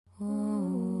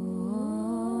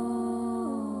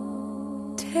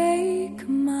take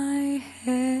my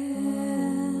hand.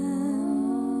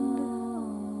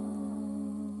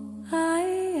 I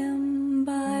am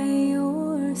by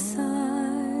your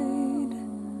side.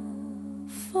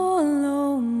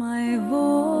 Follow my voice.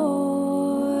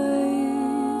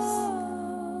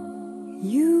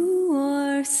 You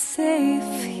are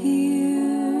safe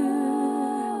here,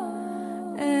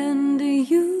 and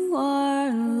you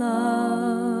are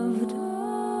loved.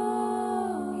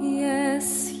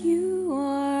 Yes, you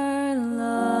are loved.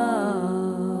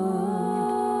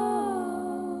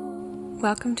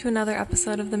 Welcome to another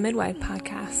episode of the Midwife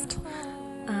Podcast.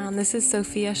 This is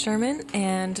Sophia Sherman,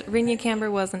 and Rinya Camber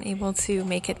wasn't able to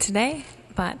make it today,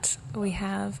 but we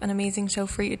have an amazing show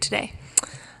for you today.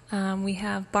 We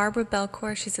have Barbara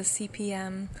Belcore. She's a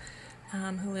CPM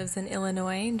who lives in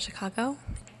Illinois, in Chicago.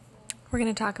 We're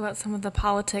going to talk about some of the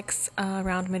politics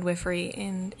around midwifery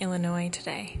in Illinois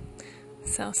today.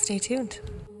 So stay tuned.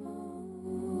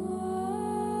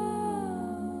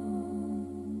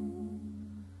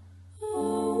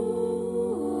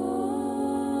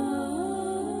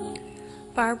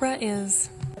 Barbara is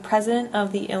president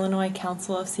of the Illinois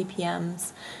Council of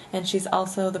CPMs, and she's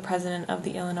also the president of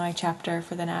the Illinois chapter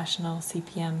for the National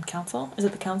CPM Council. Is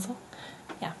it the council?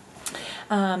 Yeah.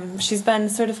 She's been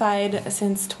certified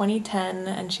since 2010,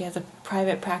 and she has a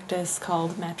private practice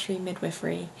called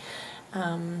Midwifery.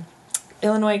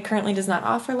 Illinois currently does not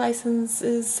offer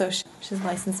licenses, so she's a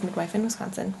licensed midwife in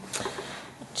Wisconsin.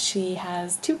 She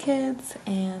has 2 kids,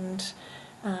 and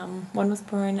one was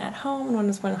born at home and one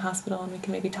was born in the hospital, and we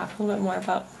can maybe talk a little bit more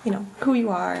about, who you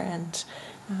are and,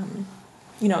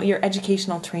 your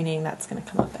educational training. That's going to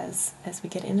come up as we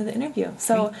get into the interview.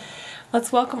 So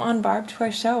let's welcome on Barb to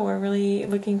our show. We're really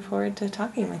looking forward to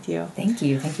talking with you. Thank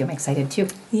you. I'm excited too.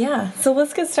 Yeah. So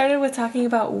let's get started with talking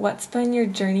about what's been your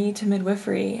journey to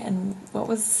midwifery, and what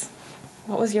was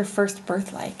your first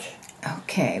birth like?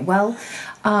 Okay. Well,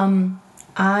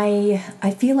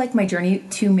 I feel like my journey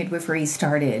to midwifery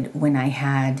started when I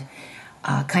had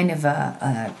kind of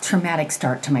a traumatic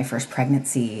start to my first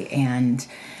pregnancy, and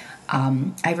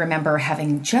I remember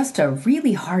having just a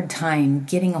really hard time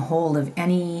getting a hold of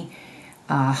any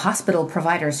hospital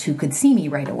providers who could see me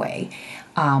right away.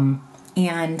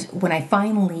 And when I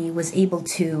finally was able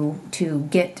to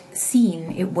get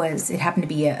seen, it happened to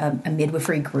be a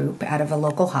midwifery group out of a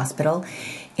local hospital,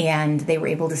 and they were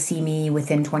able to see me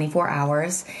within 24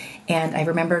 hours. And I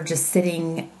remember just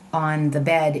sitting on the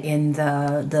bed in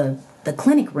the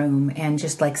clinic room and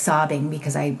just like sobbing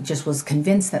because I just was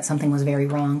convinced that something was very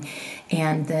wrong.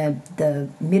 And the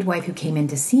midwife who came in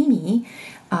to see me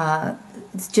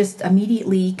just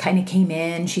immediately kind of came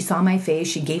in. She saw my face.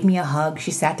 She gave me a hug.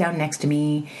 She sat down next to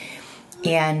me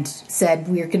and said,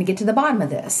 "We're going to get to the bottom of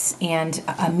this." And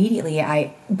immediately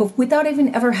without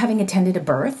even ever having attended a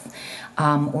birth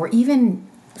or even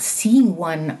seeing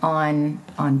one on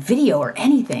video or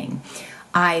anything,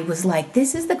 I was like,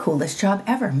 this is the coolest job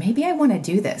ever. Maybe I want to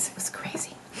do this. It was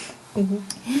crazy.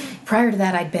 Mm-hmm. Prior to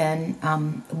that, I'd been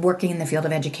working in the field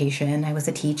of education. I was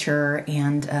a teacher,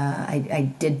 and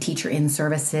I did teacher in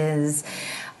services,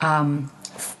 and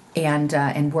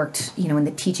worked, in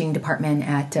the teaching department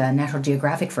at National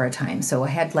Geographic for a time. So I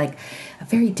had like a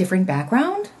very different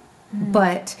background,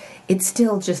 but it's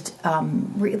still just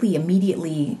really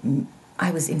immediately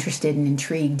I was interested and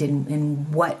intrigued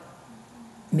in what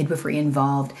midwifery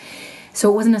involved. So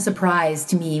it wasn't a surprise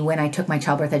to me when I took my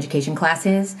childbirth education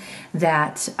classes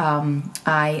that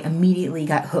I immediately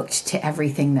got hooked to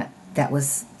everything that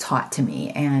was taught to me.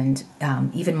 And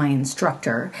even my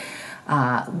instructor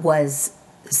was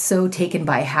so taken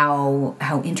by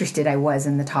how interested I was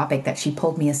in the topic that she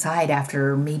pulled me aside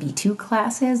after maybe 2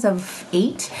 classes of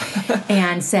 8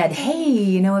 and said,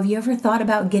 "Hey, have you ever thought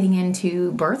about getting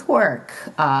into birth work?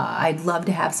 I'd love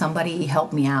to have somebody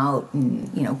help me out and,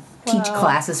 teach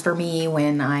classes for me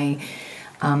when I'm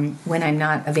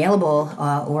not available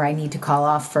or I need to call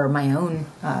off for my own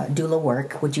doula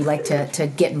work. Would you like to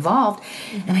get involved?"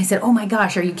 And I said, "Oh my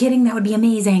gosh, are you kidding? That would be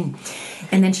amazing."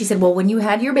 And then she said, "Well, when you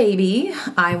had your baby,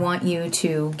 I want you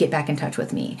to get back in touch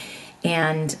with me."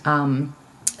 And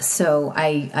so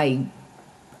I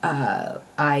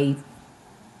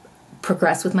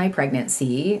progressed with my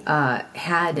pregnancy,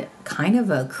 had kind of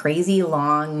a crazy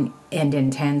long and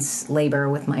intense labor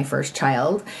with my first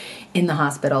child in the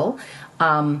hospital,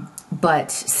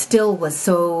 but still was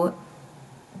so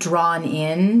drawn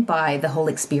in by the whole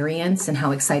experience and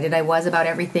how excited I was about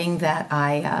everything that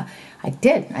I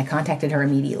contacted her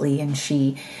immediately, and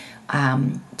she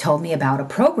told me about a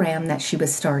program that she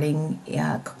was starting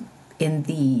in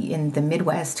the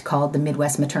Midwest called the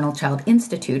Midwest Maternal Child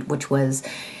Institute, which was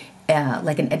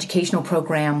like an educational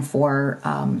program for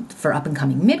up and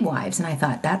coming midwives, and I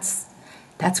thought that's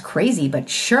crazy, but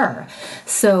sure.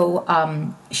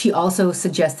 So she also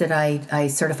suggested I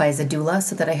certify as a doula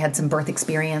so that I had some birth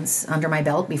experience under my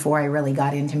belt before I really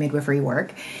got into midwifery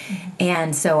work.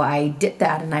 And so I did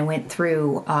that, and I went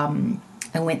through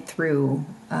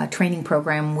a training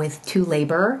program with 2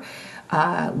 Labor,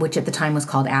 which at the time was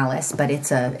called Alice, but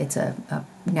it's a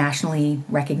nationally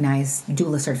recognized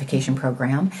doula certification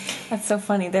program. That's so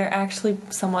funny. They're actually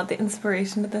somewhat the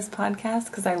inspiration to this podcast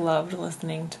because I loved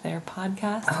listening to their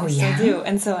podcast. Oh, I yeah? still do.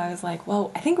 And so I was like, whoa,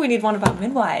 I think we need one about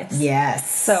midwives. Yes.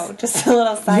 So just a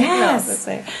little side Yes. note.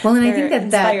 That Well, and I they're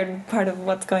think that inspired part of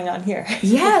what's going on here.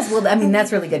 Yes, well, I mean,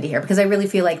 that's really good to hear because I really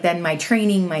feel like then my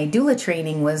doula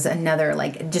training was another,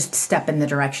 like, just step in the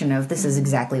direction of this is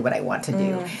exactly what I want to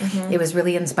do. It was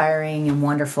really inspiring and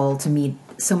wonderful to meet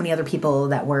so many other people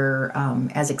that were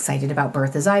as excited about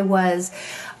birth as I was.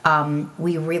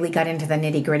 We really got into the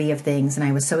nitty-gritty of things, and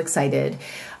I was so excited.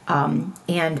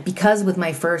 And because with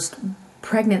my first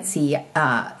pregnancy,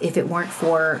 if it weren't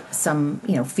for some,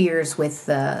 fears with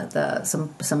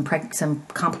some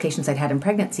complications I'd had in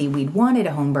pregnancy, we'd wanted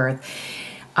a home birth.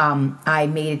 I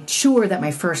made sure that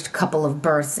my first couple of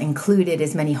births included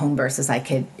as many home births as I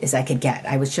could get.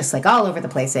 I was just like all over the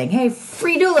place saying, "Hey,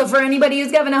 free doula for anybody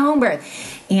who's having a home birth,"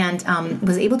 and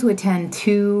was able to attend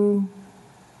two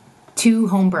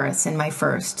home births in my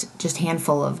first just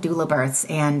handful of doula births,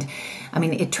 and I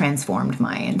mean, it transformed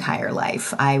my entire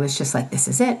life. I was just like, this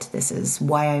is it. This is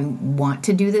why I want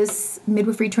to do this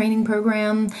midwifery training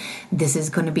program. This is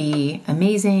going to be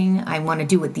amazing. I want to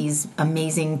do what these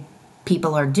amazing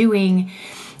people are doing,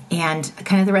 and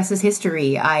kind of the rest is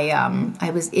history.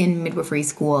 I was in midwifery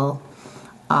school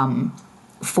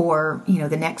for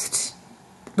the next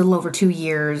little over 2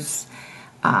 years.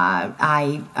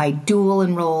 I dual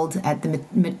enrolled at the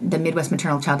Midwest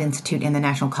Maternal Child Institute and the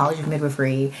National College of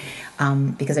Midwifery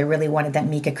because I really wanted that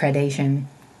MEAC accreditation.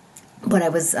 But I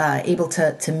was able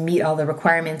to meet all the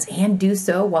requirements and do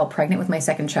so while pregnant with my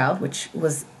second child, which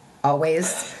was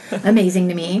always amazing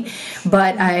to me.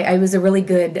 But I was a really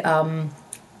good,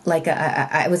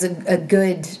 I was a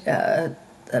good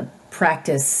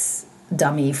practice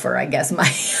dummy for, I guess, my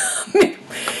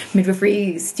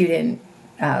midwifery student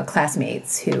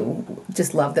classmates who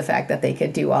just loved the fact that they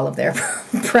could do all of their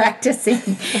practicing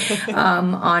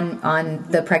on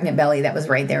the pregnant belly that was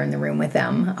right there in the room with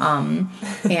them.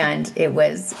 And it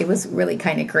was really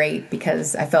kind of great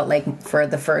because I felt like for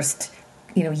the first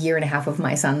year and a half of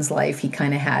my son's life, he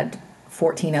kind of had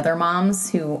 14 other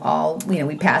moms who all,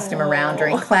 we passed him around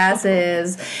during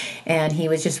classes, and he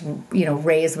was just,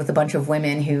 raised with a bunch of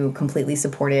women who completely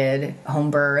supported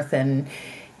home birth and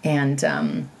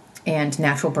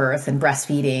natural birth and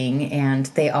breastfeeding, and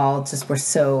they all just were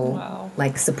so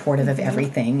supportive of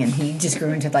everything, and he just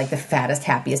grew into the fattest,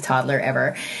 happiest toddler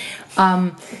ever.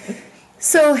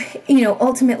 So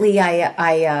ultimately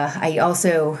I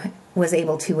also was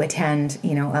able to attend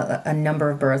a number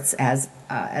of births as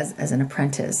an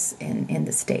apprentice in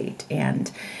the state,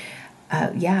 and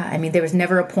there was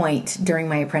never a point during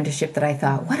my apprenticeship that I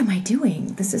thought, what am I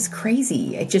doing? This is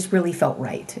crazy. It just really felt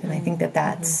right, and I think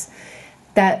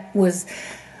that was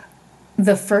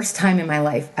the first time in my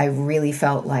life I really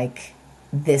felt like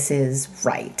this is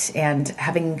right. And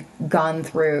having gone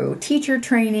through teacher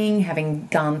training, having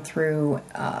gone through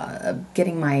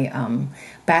getting my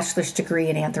bachelor's degree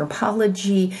in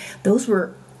anthropology, those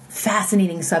were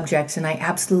fascinating subjects and I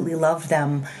absolutely loved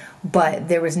them, but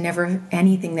there was never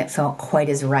anything that felt quite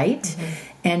as right. Mm-hmm.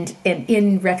 And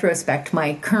in retrospect,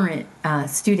 my current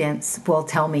students will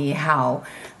tell me how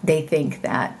they think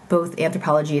that both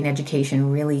anthropology and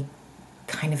education really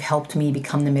kind of helped me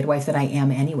become the midwife that I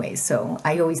am anyway. So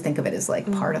I always think of it as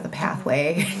part of the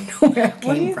pathway where I came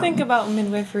What do you from. think about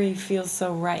midwifery feels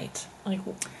so right?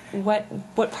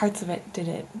 What parts of it did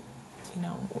it,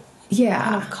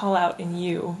 kind of call out in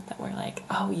you that were like,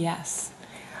 oh, yes?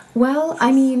 Well,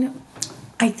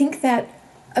 I think that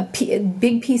a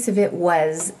big piece of it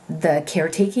was the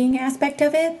caretaking aspect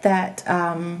of it, that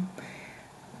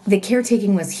the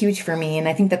caretaking was huge for me. And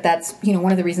I think that that's,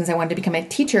 one of the reasons I wanted to become a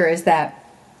teacher is that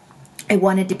I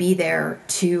wanted to be there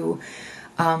to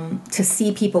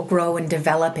see people grow and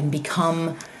develop and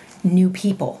become new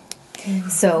people. Mm-hmm.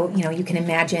 So, you can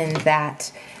imagine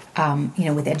that,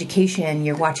 with education,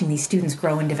 you're watching these students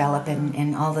grow and develop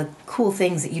and all the cool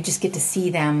things that you just get to see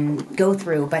them go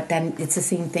through. But then it's the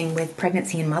same thing with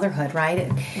pregnancy and motherhood,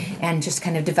 right? And just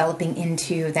kind of developing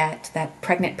into that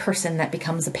pregnant person that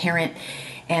becomes a parent.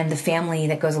 and the family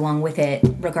that goes along with it,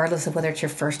 regardless of whether it's your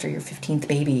first or your 15th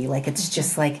baby. Like, it's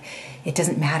just like, it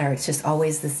doesn't matter. It's just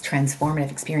always this transformative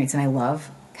experience. And I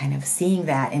love kind of seeing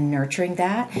that and nurturing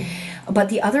that. But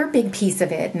the other big piece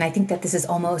of it, and I think that this is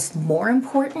almost more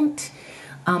important,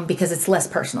 because it's less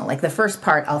personal. Like, the first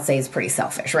part, I'll say, is pretty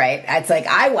selfish, right? It's like,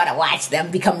 I want to watch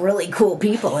them become really cool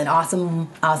people and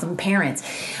awesome parents.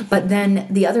 But then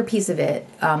the other piece of it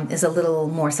is a little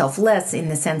more selfless, in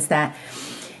the sense that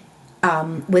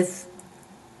with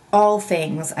all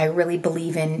things, I really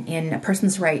believe in a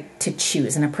person's right to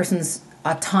choose, and a person's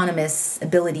autonomous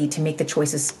ability to make the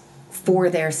choices for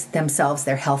themselves,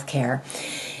 their health care.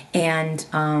 And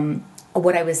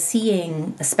what I was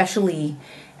seeing, especially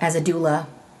as a doula,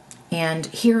 and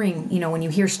hearing, when you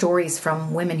hear stories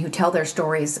from women who tell their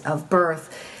stories of birth,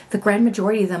 the grand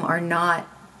majority of them are not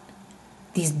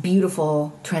these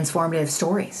beautiful, transformative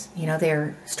stories.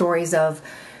 They're stories of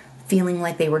feeling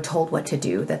like they were told what to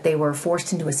do, that they were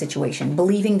forced into a situation,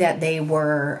 believing that they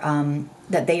were,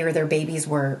 that they or their babies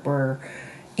were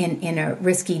in a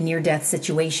risky near-death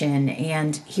situation,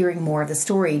 and hearing more of the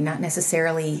story, not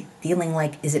necessarily feeling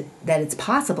like, that it's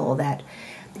possible that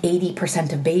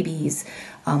 80% of babies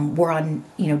were on,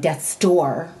 death's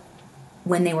door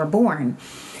when they were born.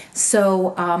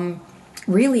 So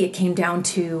really it came down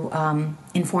to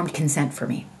informed consent for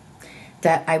me,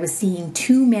 that I was seeing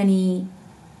too many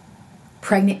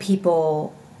pregnant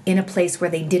people in a place where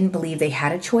they didn't believe they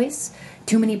had a choice.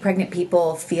 Too many pregnant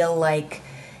people feel like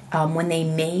when they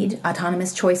made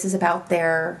autonomous choices about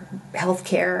their health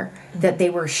care, that they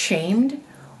were shamed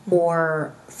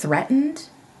or threatened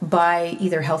by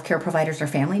either healthcare providers or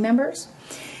family members.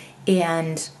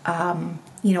 And, I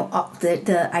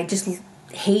just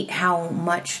hate how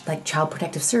much, like, Child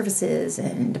Protective Services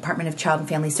and Department of Child and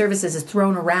Family Services is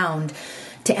thrown around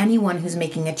to anyone who's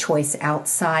making a choice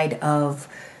outside of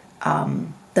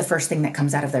the first thing that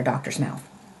comes out of their doctor's mouth.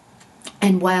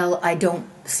 And while I don't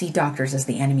see doctors as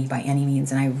the enemy by any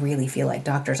means, and I really feel like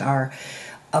doctors are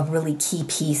a really key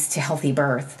piece to healthy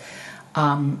birth,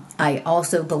 I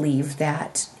also believe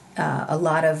that a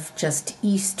lot of just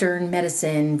Eastern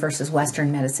medicine versus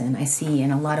Western medicine, I see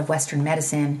in a lot of Western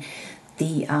medicine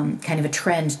the kind of a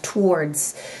trend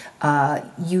towards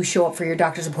you show up for your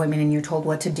doctor's appointment and you're told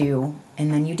what to do,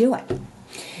 and then you do it.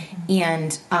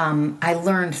 And I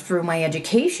learned through my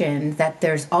education that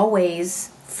there's always,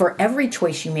 for every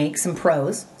choice you make, some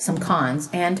pros, some cons,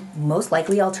 and most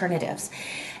likely alternatives.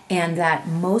 And that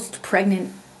most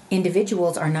pregnant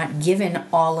individuals are not given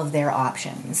all of their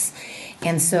options.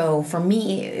 And so for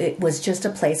me, it was just a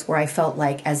place where I felt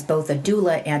like, as both a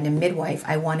doula and a midwife,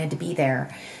 I wanted to be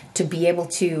there to be able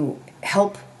to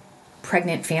help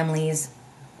pregnant families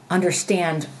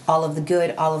understand all of the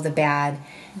good, all of the bad,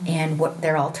 and what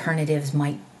their alternatives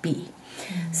might be.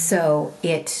 So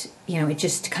it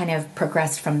just kind of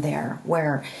progressed from there,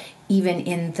 where even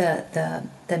in the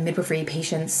midwifery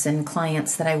patients and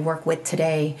clients that I work with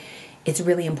today, it's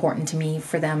really important to me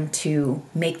for them to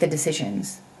make the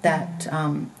decisions that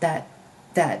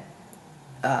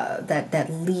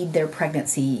lead their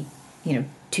pregnancy,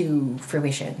 to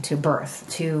fruition, to birth,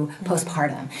 to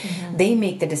postpartum. They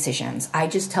make the decisions. I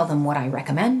just tell them what I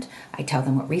recommend. I tell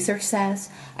them what research says.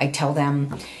 I tell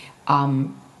them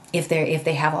if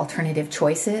they have alternative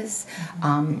choices,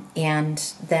 and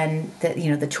then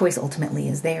the choice ultimately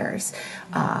is theirs.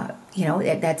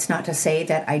 That's not to say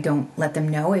that I don't let them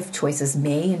know if choices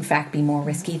may in fact be more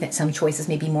risky, that some choices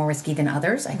may be more risky than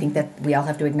others. I think that we all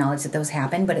have to acknowledge that those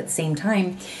happen, but at the same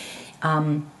time,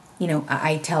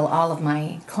 I tell all of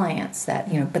my clients that,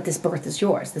 but this birth is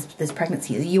yours, this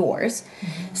pregnancy is yours.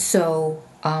 So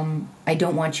I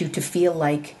don't want you to feel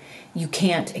like you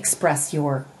can't express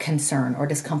your concern or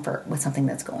discomfort with something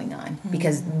that's going on,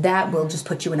 because that will just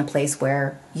put you in a place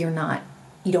where you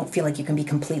don't feel like you can be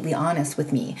completely honest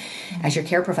with me as your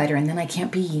care provider, and then I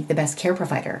can't be the best care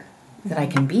provider that I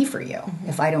can be for you.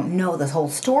 If I don't know the whole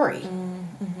story,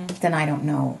 then I don't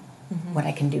know what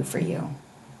I can do for you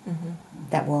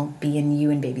that will be in you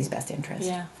and baby's best interest.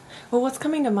 Yeah. Well, what's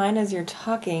coming to mind as you're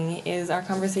talking is our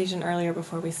conversation earlier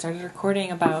before we started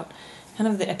recording about kind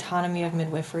of the autonomy of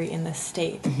midwifery in the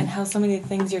state, and how so many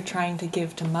things you're trying to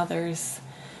give to mothers,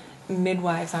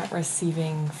 midwives aren't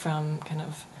receiving from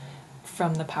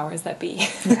the powers that be.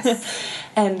 Yes.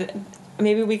 And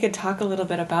maybe we could talk a little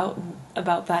bit about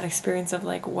that experience of,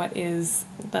 like, what is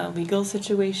the legal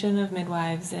situation of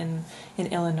midwives in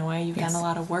Illinois. You've done a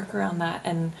lot of work around that,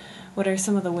 and what are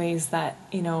some of the ways that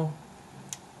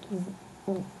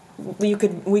we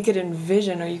could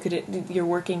envision, or you're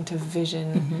working to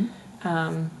vision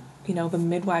the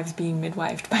midwives being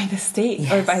midwifed by the state,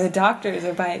 or by the doctors,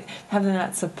 or by having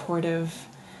that supportive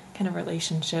kind of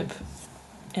relationship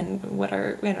and what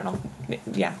are, I don't know,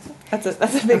 yeah, that's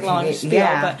a big long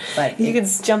spiel, but you can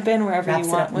jump in wherever you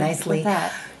want with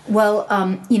that. Well,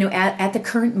 at the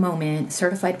current moment,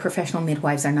 certified professional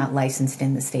midwives are not licensed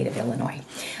in the state of Illinois,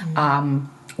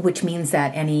 which means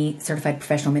that any certified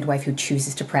professional midwife who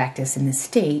chooses to practice in the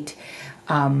state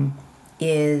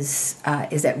is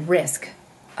at risk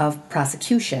of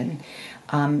prosecution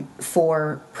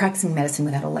for practicing medicine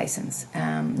without a license.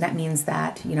 That means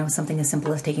that something as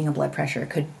simple as taking a blood pressure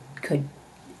could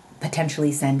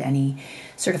potentially send any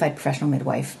certified professional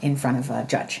midwife in front of a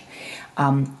judge,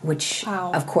 which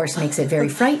of course makes it very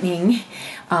frightening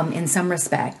in some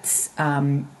respects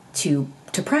to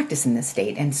practice in this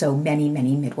state. And so many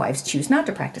midwives choose not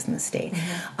to practice in the state.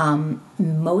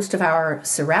 Most of our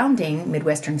surrounding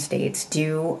Midwestern states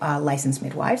do license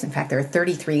midwives. In fact, there are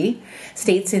 33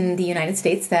 states in the United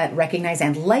States that recognize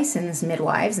and license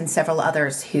midwives, and several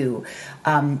others who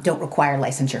don't require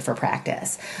licensure for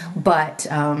practice. But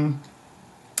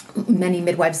many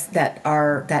midwives that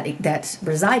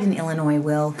reside in Illinois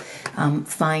will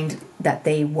find that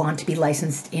they want to be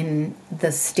licensed in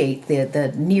the state,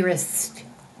 the nearest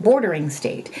bordering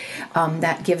state.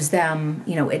 That gives them,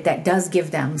 that does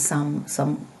give them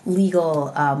some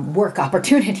legal work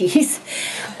opportunities,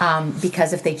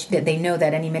 because if they know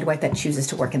that any midwife that chooses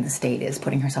to work in the state is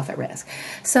putting herself at risk.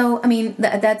 So, I mean,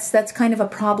 that's kind of a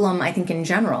problem, I think, in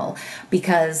general,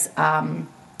 because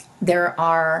there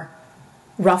are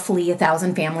roughly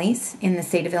 1,000 families in the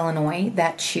state of Illinois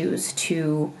that choose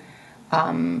to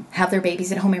have their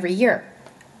babies at home every year,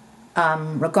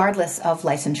 regardless of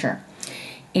licensure.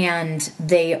 And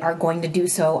they are going to do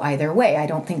so either way. I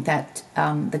don't think that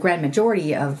the grand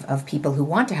majority of people who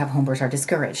want to have home births are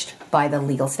discouraged by the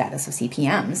legal status of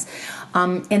CPMs.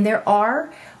 And there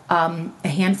are a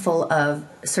handful of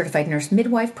certified nurse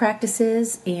midwife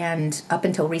practices, and up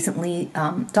until recently,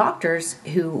 doctors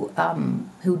who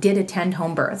did attend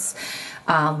home births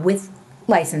with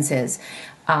licenses,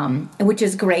 which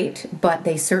is great, but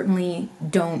they certainly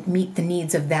don't meet the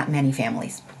needs of that many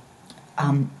families.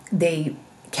 They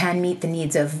can meet the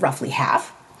needs of roughly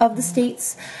half of the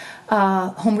state's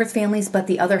home birth families, but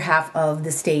the other half of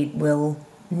the state will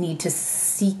need to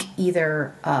seek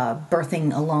either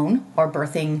birthing alone or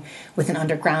birthing with an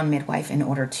underground midwife in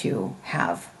order to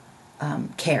have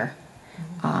care.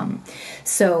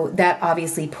 So that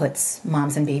obviously puts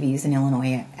moms and babies in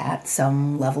Illinois at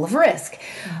some level of risk.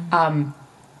 The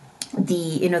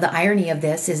irony of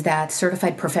this is that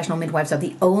certified professional midwives are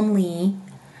the only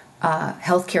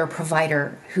healthcare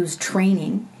provider whose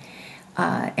training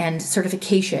and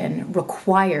certification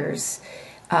requires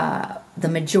the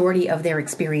majority of their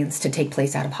experience to take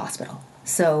place out of hospital.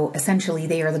 So essentially,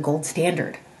 they are the gold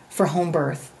standard for home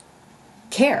birth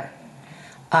care,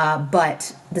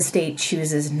 but the state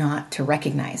chooses not to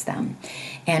recognize them.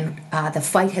 And the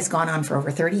fight has gone on for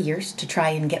over 30 years to try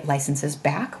and get licenses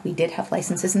back. We did have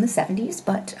licenses in the 70s,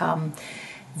 but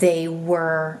they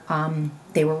were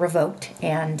revoked,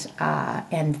 and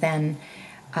then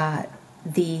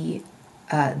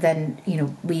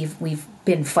we've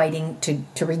been fighting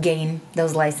to regain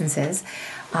those licenses,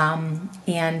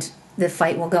 and the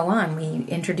fight will go on. We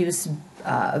introduce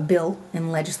a bill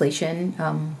and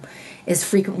legislation as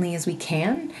frequently as we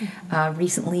can.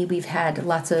 Recently, we've had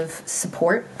lots of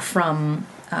support from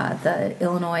the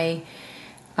Illinois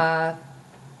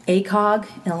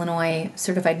ACOG, Illinois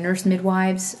Certified Nurse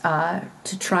Midwives,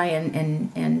 to try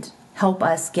and help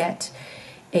us get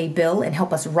a bill and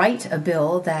help us write a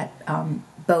bill that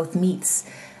both meets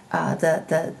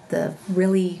the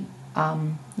really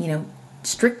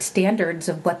strict standards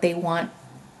of what they want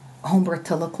home birth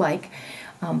to look like,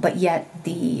 but yet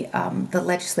the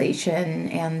legislation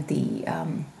and the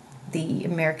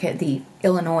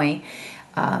Illinois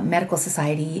Medical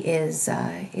Society is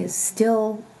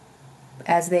still,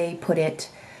 as they put it,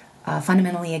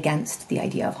 fundamentally against the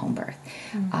idea of home birth.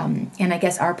 And I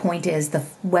guess our point is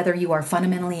whether you are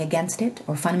fundamentally against it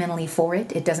or fundamentally for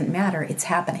it, it doesn't matter. It's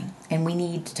happening, and we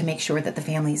need to make sure that the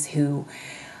families who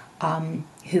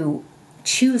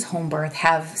choose home birth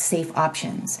have safe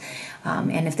options.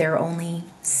 And if there are only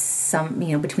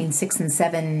between 6 and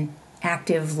 7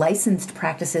 active licensed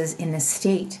practices in the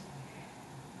state,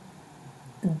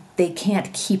 they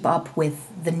can't keep up with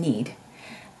the need.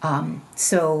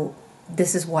 So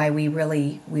this is why we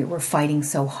were fighting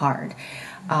so hard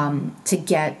to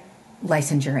get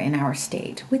licensure in our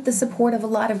state, with the support of a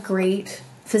lot of great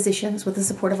physicians, with the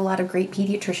support of a lot of great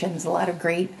pediatricians, a lot of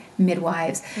great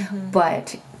midwives.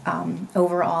 But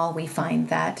overall, we find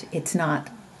that it's not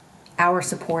our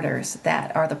supporters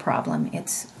that are the problem.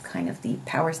 It's kind of the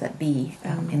powers that be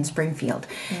in Springfield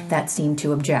that seem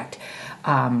to object.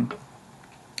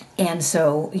 And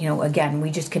so, again,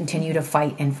 we just continue to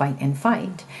fight and fight and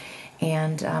fight.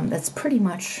 And that's pretty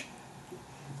much,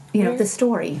 the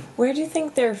story. Where do you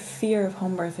think their fear of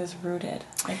home birth is rooted?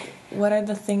 Like, what are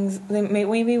the things,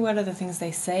 maybe what are the things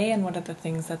they say and what are the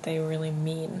things that they really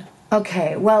mean?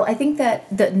 Okay, well, I think that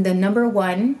the number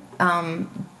one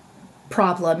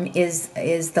problem is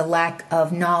the lack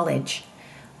of knowledge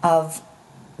of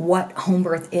what home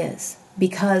birth is,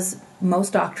 because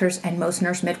most doctors and most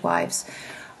nurse midwives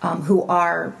who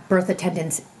are birth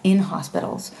attendants in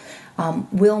hospitals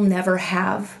will never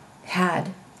have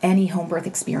had any home birth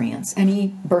experience,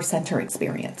 any birth center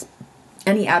experience,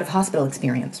 any out-of-hospital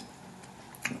experience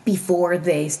before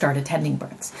they start attending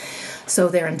births. So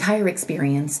their entire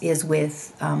experience is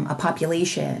with a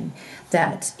population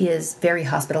that is very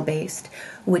hospital-based,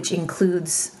 which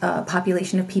includes a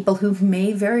population of people who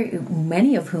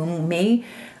many of whom may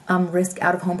risk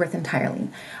out-of-home birth entirely.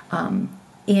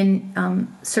 In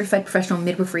certified professional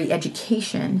midwifery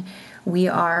education, we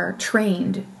are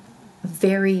trained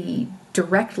very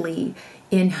directly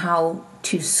in how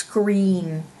to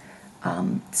screen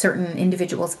certain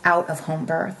individuals out of home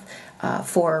birth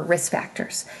for risk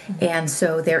factors. Mm-hmm. And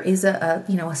so there is a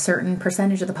certain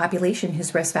percentage of the population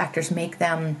whose risk factors make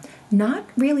them not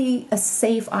really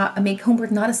make home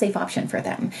birth not a safe option for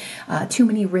them. Too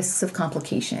many risks of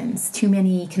complications, too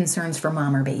many concerns for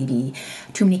mom or baby,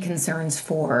 too many concerns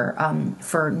for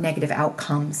negative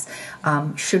outcomes,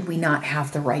 should we not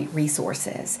have the right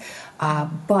resources.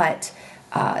 But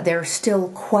there are still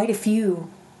quite a few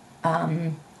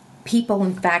people,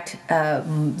 in fact,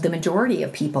 the majority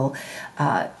of people,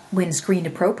 when screened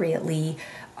appropriately,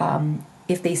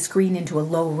 if they screen into a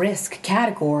low-risk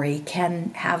category,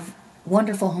 can have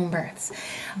wonderful home births.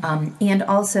 And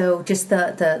also just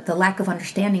the lack of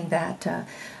understanding that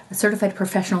certified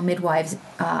professional midwives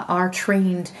are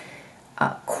trained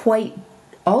quite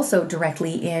also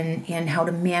directly in how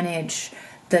to manage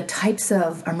the types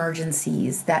of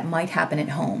emergencies that might happen at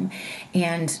home.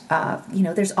 And,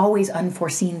 there's always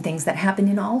unforeseen things that happen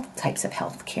in all types of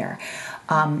health care.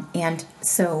 And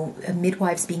so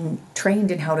midwives being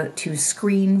trained in how to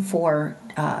screen for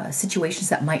situations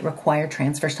that might require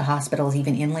transfers to hospitals,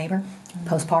 even in labor,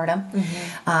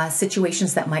 postpartum,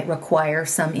 situations that might require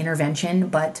some intervention,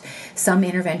 but some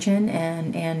intervention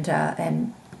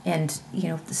and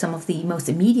some of the most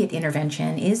immediate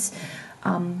intervention is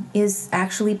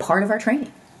actually part of our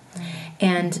training.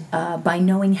 And by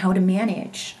knowing how to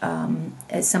manage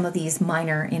some of these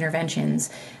minor interventions,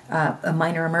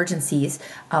 minor emergencies,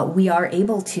 we are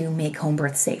able to make home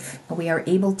birth safe. We are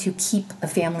able to keep a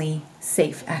family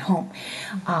safe at home.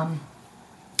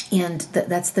 And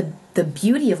that's the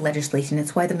beauty of legislation.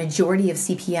 It's why the majority of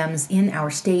CPMs in our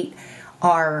state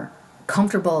are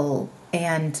comfortable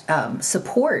and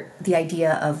support the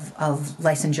idea of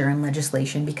licensure and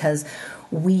legislation, because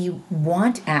we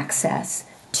want access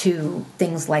to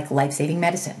things like life-saving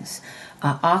medicines,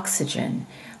 oxygen.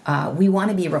 We want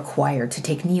to be required to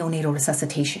take neonatal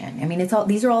resuscitation. I mean,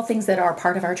 these are all things that are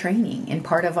part of our training and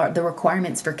part of the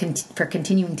requirements for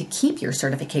continuing to keep your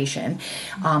certification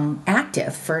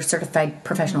active for certified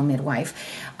professional midwife.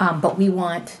 But we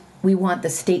want the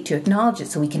state to acknowledge it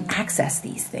so we can access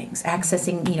these things,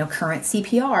 accessing, current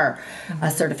CPR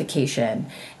certification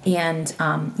and,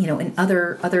 and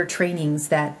other trainings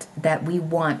that we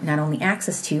want not only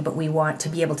access to, but we want to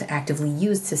be able to actively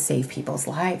use to save people's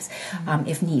lives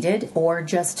if needed, or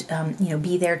just,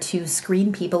 be there to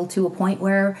screen people to a point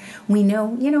where we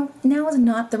know, now is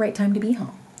not the right time to be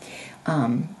home.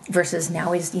 Versus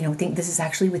now is, think this is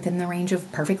actually within the range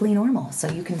of perfectly normal,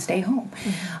 so you can stay home.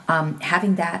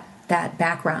 Having that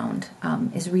background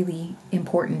is really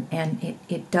important, and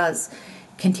it does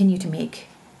continue to make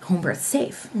home birth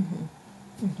safe.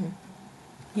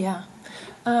 Yeah.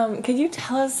 Could you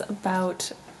tell us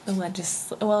about the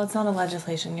well, it's not a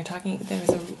legislation. There's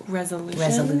a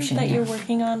resolution that you're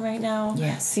working on right now.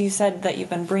 Yes. So you said that you've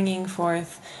been bringing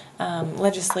forth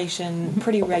legislation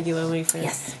pretty regularly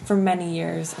for many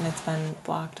years, and it's been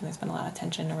blocked, and there's been a lot of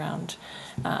tension around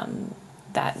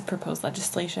that proposed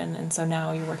legislation, and so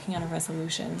now you're working on a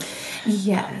resolution.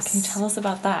 Yes. Can you tell us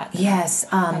about that? Yes.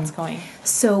 How that's going?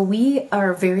 So we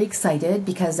are very excited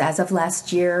because as of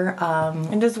last year...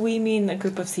 and does we mean a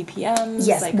group of CPMs?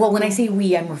 Yes. When I say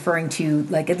we, I'm referring to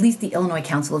at least the Illinois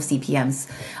Council of CPMs.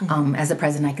 As the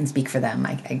president, I can speak for them.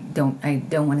 I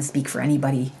don't want to speak for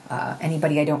anybody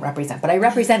I don't represent, but I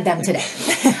represent them today.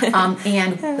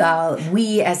 And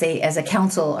we as a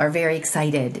council are very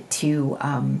excited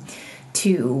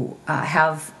to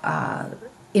have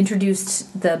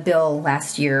introduced the bill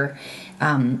last year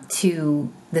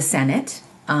to the Senate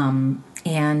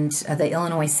and the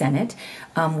Illinois Senate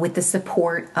with the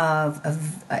support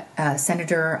of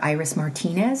Senator Iris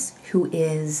Martinez, who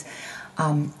is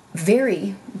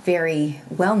very, very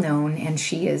well known, and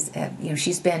she is,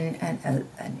 she's been an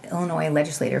Illinois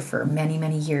legislator for many,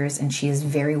 many years, and she is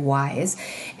very wise,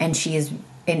 and she is,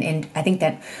 and I think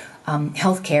that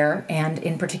healthcare, and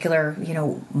in particular,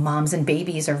 moms and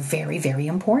babies are very, very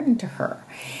important to her,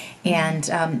 and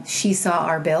she saw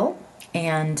our bill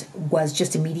and was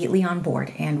just immediately on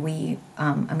board. And we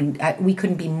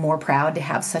couldn't be more proud to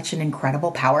have such an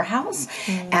incredible powerhouse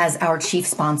as our chief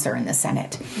sponsor in the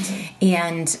Senate.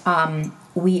 And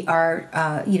we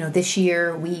are, this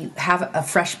year we have a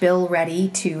fresh bill ready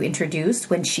to introduce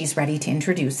when she's ready to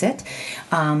introduce it.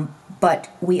 But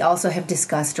we also have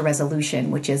discussed a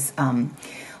resolution, which is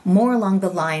more along the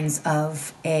lines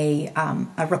of a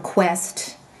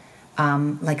request,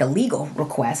 like a legal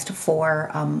request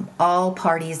for all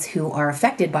parties who are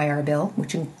affected by our bill,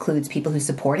 which includes people who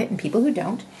support it and people who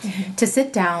don't, to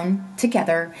sit down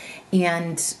together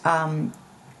and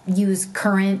use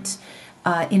current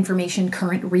information,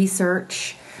 current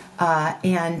research,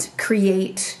 and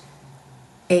create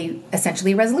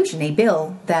essentially a resolution, a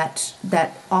bill that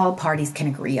all parties can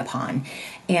agree upon.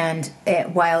 And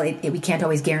while we can't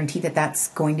always guarantee that that's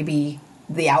going to be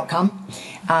the outcome,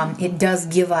 it does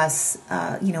give us,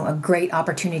 a great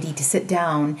opportunity to sit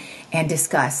down and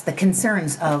discuss the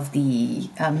concerns of the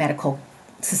medical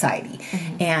society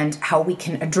and how we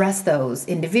can address those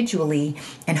individually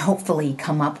and hopefully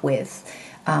come up with,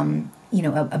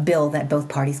 a bill that both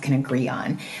parties can agree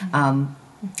on.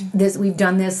 We've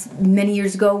done this many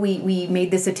years ago. We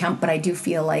made this attempt, but I do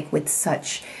feel like with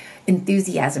such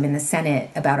enthusiasm in the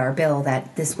Senate about our bill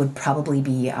that this would probably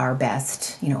be our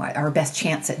best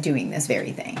chance at doing this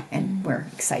very thing. And we're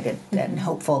excited and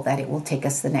hopeful that it will take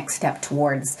us the next step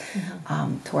towards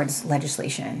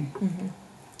legislation.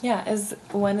 Yeah,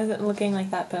 when is it looking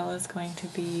like that bill is going to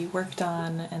be worked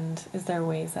on, and is there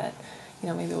ways that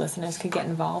maybe listeners could get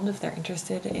involved if they're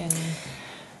interested in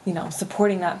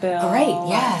supporting that bill? Great.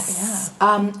 Yes.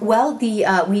 Yeah. Well,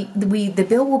 the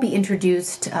bill will be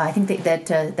introduced. I think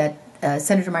that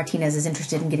Senator Martinez is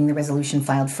interested in getting the resolution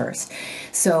filed first.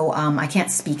 So I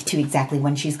can't speak to exactly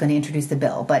when she's going to introduce the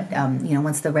bill, but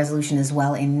once the resolution is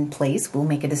well in place, we'll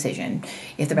make a decision.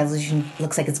 If the resolution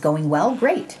looks like it's going well,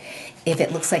 great. If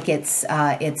it looks like it's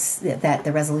that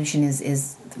the resolution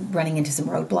is running into some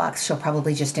roadblocks, she'll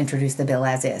probably just introduce the bill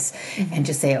as is and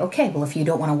just say, okay, well, if you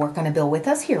don't want to work on a bill with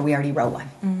us, here, we already wrote one.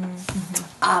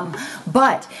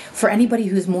 But for anybody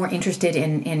who's more interested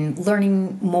in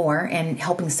learning more and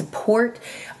helping support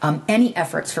any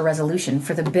efforts for resolution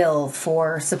for the bill,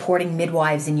 for supporting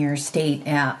midwives in your state,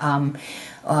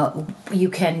 you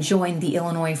can join the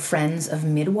Illinois Friends of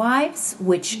Midwives,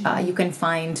 which you can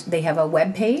find. They have a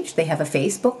web page, they have a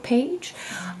Facebook page,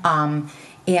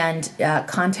 and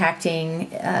contacting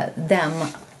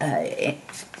them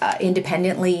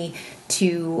independently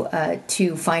to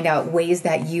find out ways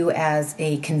that you, as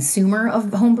a consumer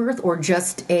of home birth, or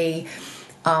just a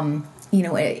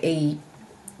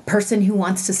person who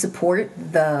wants to support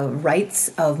the rights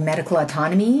of medical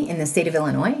autonomy in the state of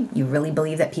Illinois, you really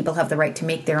believe that people have the right to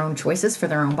make their own choices for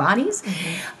their own bodies,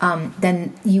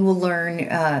 then you will learn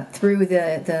through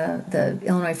the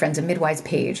Illinois Friends of Midwives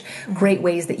page great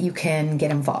ways that you can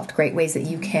get involved, great ways that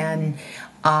you can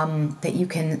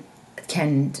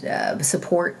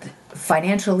support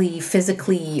financially,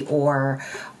 physically, or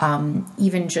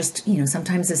even just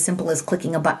sometimes as simple as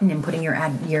clicking a button and putting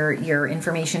your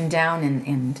information down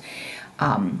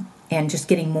and just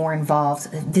getting more involved,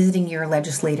 visiting your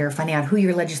legislator, finding out who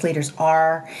your legislators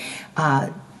are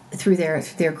through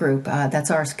their group.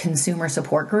 That's our consumer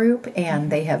support group,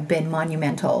 and they have been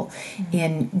monumental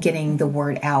in getting the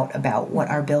word out about what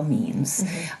our bill means.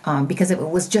 Because if it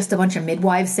was just a bunch of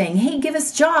midwives saying, hey, give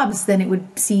us jobs, then it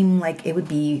would seem like it would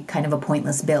be kind of a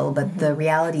pointless bill. But the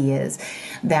reality is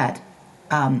that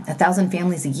 1,000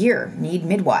 families a year need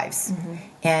midwives.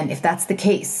 And if that's the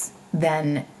case,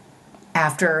 then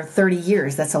after 30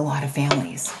 years, that's a lot of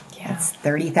families. It's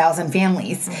 30,000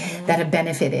 families that have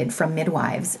benefited from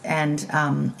midwives, and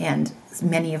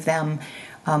many of them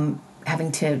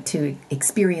having to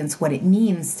experience what it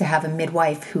means to have a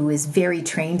midwife who is very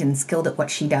trained and skilled at what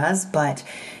she does, but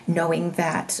knowing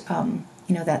that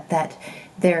that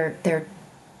their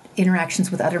interactions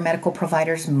with other medical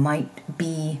providers might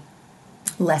be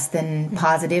less than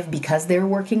positive because they're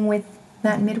working with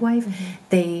that midwife.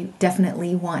 They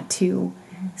definitely want to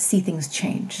see things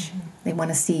change. They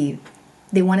want to see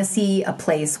they want to see a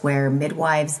place where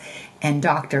midwives and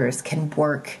doctors can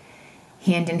work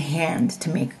hand in hand to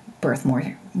make birth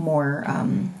more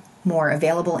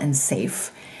available and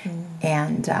safe,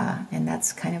 and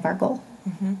that's kind of our goal.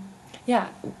 Yeah.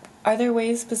 Are there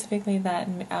ways specifically that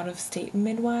out-of-state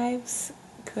midwives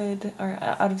could, or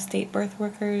out-of-state birth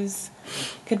workers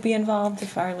could be involved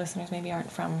if our listeners maybe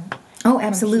aren't from? Oh,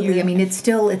 absolutely. I mean, it's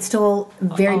still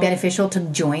very beneficial to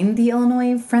join the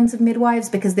Illinois Friends of Midwives,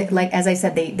 because they, like, as I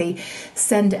said, they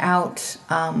send out,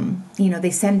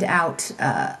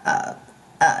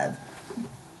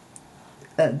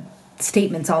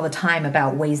 statements all the time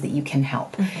about ways that you can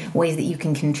help, ways that you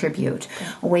can contribute,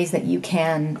 ways that you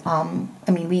can,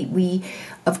 we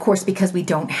of course, because we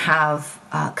don't have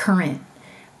current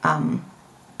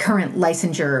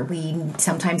licensure, we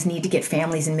sometimes need to get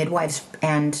families and midwives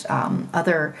and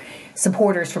other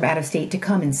supporters from out of state to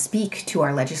come and speak to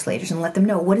our legislators and let them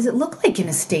know, what does it look like in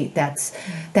a state that's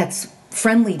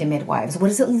friendly to midwives? What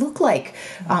does it look like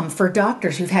for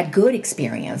doctors who've had good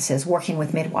experiences working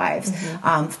with midwives,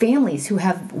 families who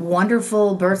have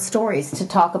wonderful birth stories to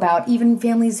talk about, even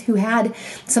families who had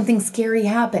something scary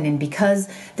happen, and because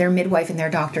their midwife and their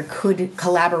doctor could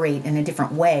collaborate in a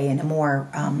different way, in a more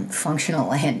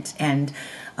functional and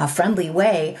a friendly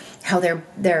way, how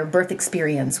their birth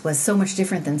experience was so much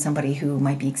different than somebody who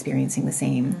might be experiencing the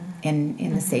same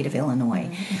in the state of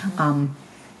Illinois.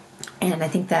 And I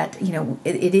think that,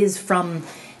 it is from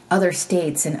other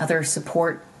states and other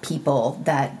support people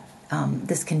that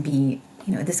this can be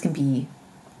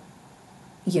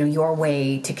your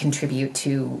way to contribute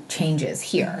to changes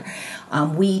here.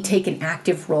 We take an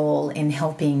active role in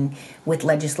helping with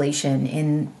legislation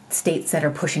in states that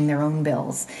are pushing their own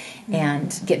bills,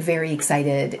 and get very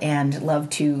excited and love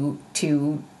to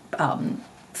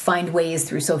find ways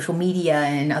through social media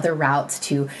and other routes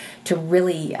to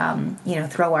really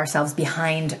throw ourselves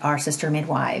behind our sister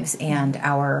midwives and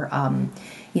our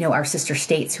sister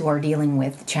states who are dealing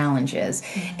with challenges,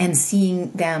 and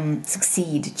seeing them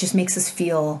succeed just makes us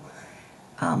feel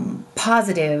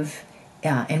positive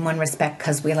in one respect,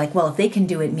 because we're like, well, if they can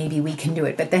do it, maybe we can do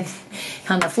it. But then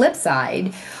on the flip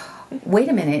side, wait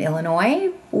a minute,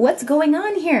 Illinois, what's going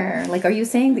on here? Like, are you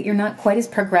saying that you're not quite as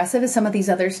progressive as some of these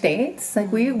other states?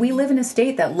 Like, we live in a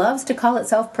state that loves to call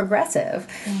itself progressive.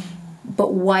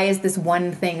 But why is this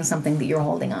one thing something that you're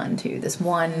holding on to? This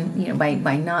one,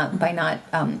 by not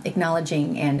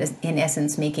acknowledging and, in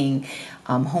essence, making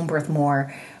home birth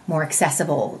more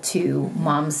accessible to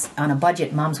moms on a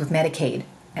budget, moms with Medicaid,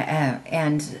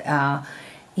 and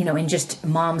just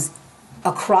moms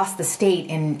across the state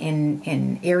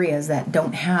in areas that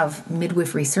don't have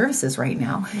midwifery services right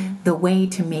now. The way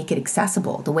to make it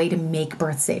accessible, the way to make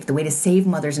birth safe, the way to save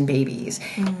mothers and babies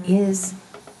is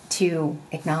to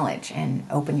acknowledge and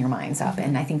open your minds up.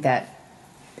 And I think that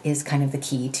is kind of the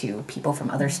key to people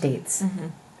from other states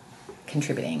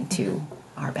contributing to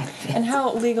our benefits. And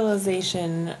how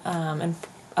legalization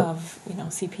of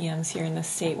CPMs here in the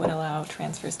state would allow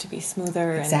transfers to be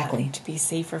smoother and to be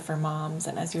safer for moms.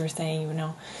 And as you were saying,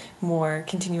 more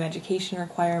continuing education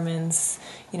requirements,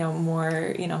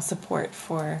 more support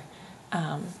for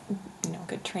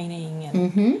good training,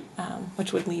 and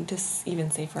which would lead to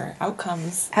even safer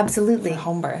outcomes. Absolutely. For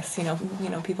home births.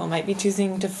 People might be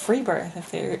choosing to free birth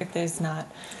if there's not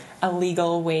a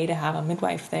legal way to have a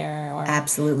midwife there.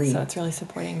 Absolutely. So it's really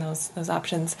supporting those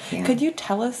options. Yeah. Could you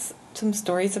tell us some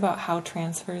stories about how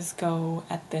transfers go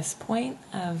at this point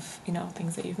of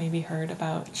things that you've maybe heard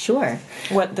about? Sure.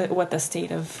 What the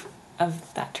state of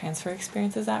that transfer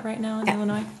experience is at right now in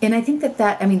Illinois? And I think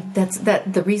that's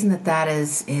the reason that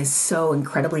is so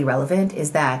incredibly relevant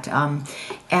is that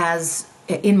as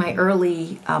in my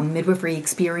early midwifery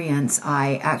experience,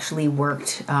 I actually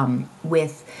worked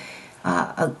with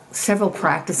several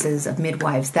practices of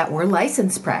midwives that were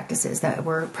licensed practices, that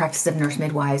were practices of nurse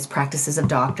midwives, practices of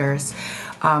doctors,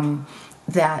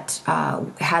 that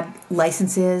had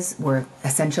licenses, were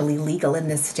essentially legal in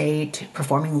this state,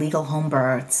 performing legal home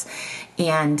births.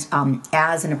 And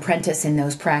as an apprentice in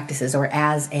those practices, or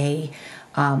as a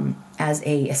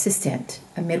assistant,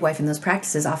 a midwife in those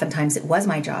practices, oftentimes it was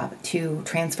my job to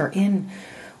transfer in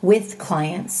with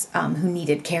clients who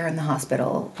needed care in the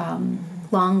hospital,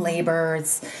 long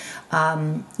labors,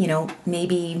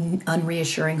 maybe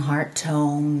unreassuring heart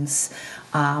tones.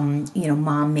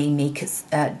 Mom may make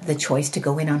the choice to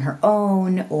go in on her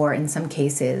own, or in some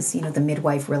cases, the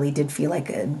midwife really did feel like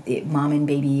mom and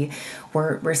baby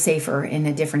were safer in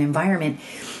a different environment.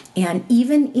 And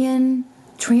even in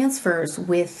transfers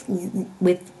with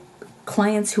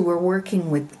clients who were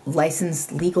working with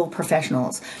licensed legal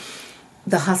professionals,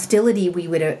 the hostility we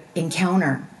would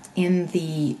encounter in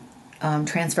the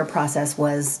transfer process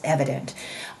was evident.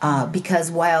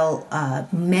 Because while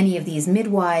many of these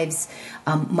midwives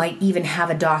might even have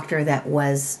a doctor that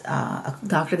was a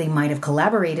doctor they might have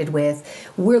collaborated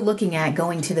with, we're looking at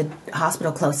going to the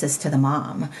hospital closest to the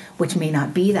mom, which may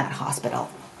not be that hospital.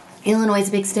 Illinois is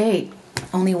a big state.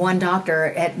 Only one doctor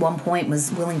at one point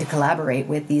was willing to collaborate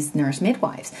with these nurse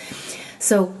midwives.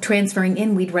 So transferring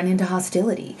in, we'd run into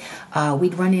hostility.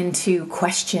 We'd run into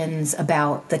questions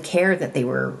about the care that they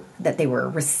were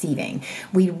receiving.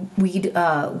 We would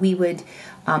have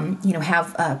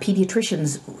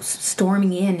pediatricians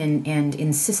storming in and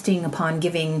insisting upon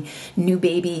giving new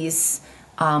babies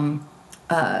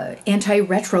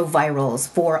antiretrovirals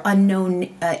for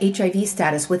unknown HIV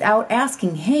status without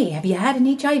asking, hey, have you had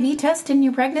an HIV test in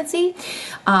your pregnancy?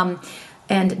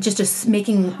 And just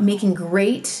making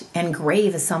great and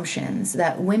grave assumptions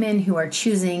that women who are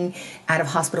choosing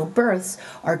out-of-hospital births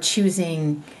are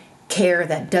choosing care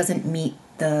that doesn't meet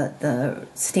the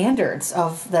standards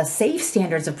of the safe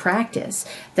standards of practice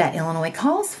that Illinois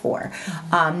calls for.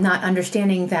 Not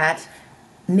understanding that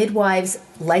midwives,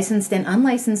 licensed and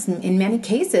unlicensed in many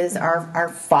cases, are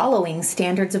following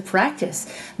standards of practice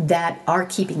that are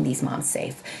keeping these moms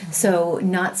safe. So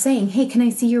not saying, hey, can I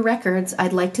see your records?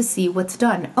 I'd like to see what's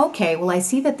done. Okay, well, I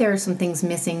see that there are some things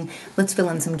missing. Let's fill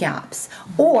in some gaps.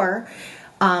 Or,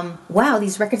 wow,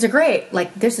 these records are great.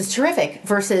 Like, this is terrific.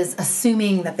 Versus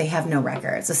assuming that they have no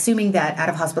records, assuming that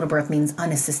out-of-hospital birth means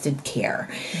unassisted care.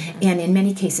 And in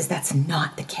many cases, that's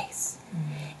not the case.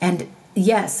 And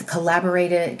yes,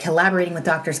 collaborating with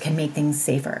doctors can make things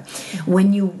safer.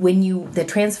 When you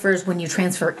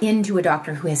transfer into a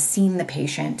doctor who has seen the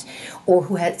patient, or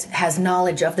who has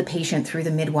knowledge of the patient through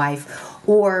the midwife,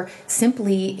 or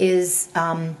simply is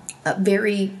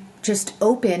very just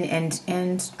open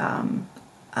and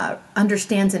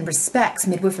understands and respects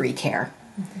midwifery care,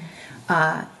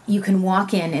 you can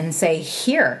walk in and say,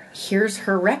 here's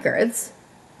her records.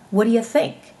 What do you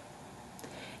think?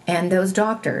 And those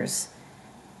doctors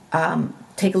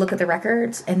take a look at the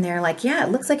records, and they're like, yeah,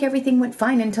 it looks like everything went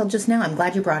fine until just now. I'm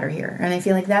glad you brought her here. And I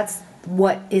feel like that's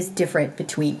what is different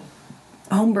between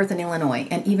home birth in Illinois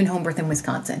and even home birth in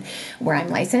Wisconsin, where I'm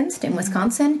licensed in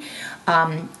Wisconsin.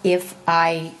 If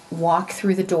I walk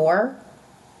through the door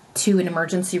to an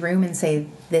emergency room and say,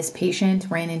 this patient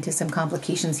ran into some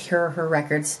complications, here are her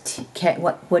records,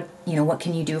 what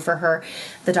can you do for her?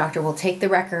 The doctor will take the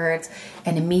records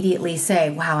and immediately say,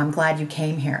 wow, I'm glad you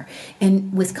came here.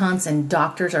 In Wisconsin,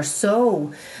 doctors are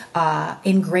so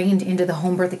ingrained into the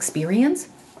home birth experience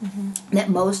that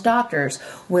most doctors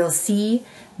will see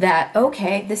that,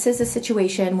 okay, this is a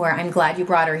situation where I'm glad you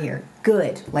brought her here.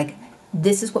 Good. Like,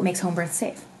 this is what makes home birth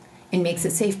safe. It makes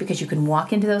it safe because you can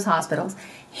walk into those hospitals,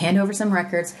 hand over some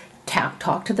records,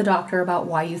 talk to the doctor about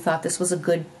why you thought this was a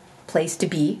good place to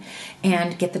be,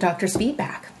 and get the doctor's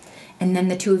feedback. And then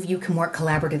the two of you can work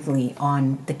collaboratively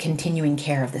on the continuing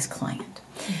care of this client.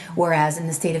 Whereas in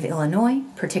the state of Illinois,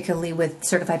 particularly with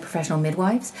certified professional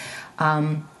midwives,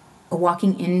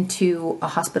 walking into a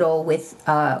hospital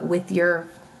with your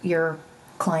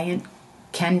client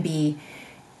can be,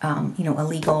 a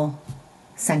legal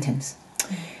sentence.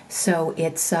 So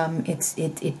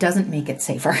it doesn't make it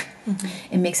safer.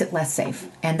 It makes it less safe.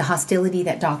 And the hostility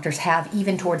that doctors have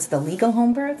even towards the legal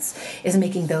home births is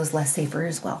making those less safer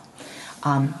as well.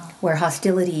 Where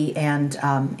hostility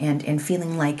and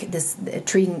feeling like this,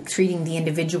 treating the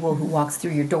individual who walks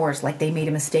through your doors like they made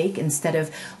a mistake instead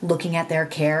of looking at their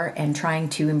care and trying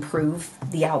to improve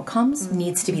the outcomes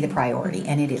needs to be the priority,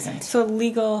 and it isn't. So a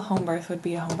legal home birth would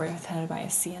be a home birth headed by a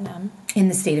CNM? In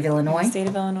the state of Illinois? In the state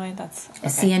of Illinois, that's... Okay. A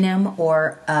CNM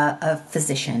or a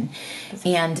physician.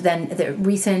 And then the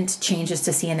recent changes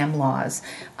to CNM laws,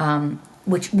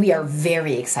 which we are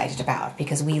very excited about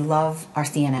because we love our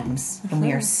CNMs and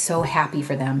we are so happy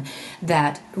for them,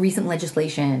 that recent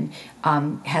legislation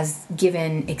has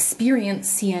given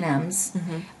experienced CNMs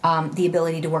the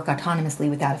ability to work autonomously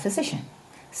without a physician.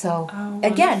 So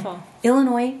again,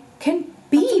 Illinois can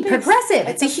be progressive.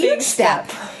 It's a huge step.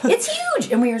 It's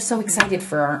huge. And we are so excited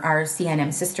for our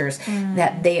CNM sisters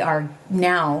that they are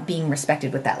now being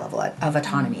respected with that level of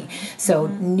autonomy. So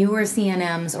newer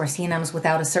CNMs or CNMs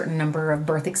without a certain number of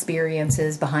birth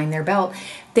experiences behind their belt,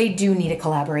 they do need a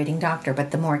collaborating doctor.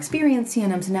 But the more experienced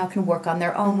CNMs now can work on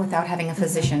their own without having a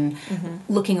physician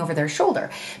looking over their shoulder.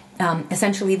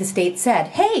 Essentially, the state said,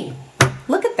 hey,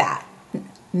 look at that.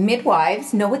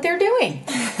 Midwives know what they're doing.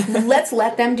 Let's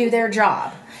let them do their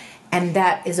job. And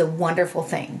that is a wonderful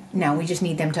thing. Now, we just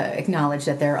need them to acknowledge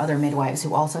that there are other midwives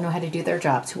who also know how to do their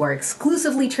jobs, who are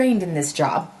exclusively trained in this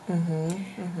job.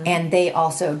 And they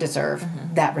also deserve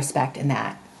that respect and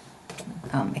that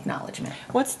acknowledgement.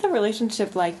 What's the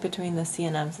relationship like between the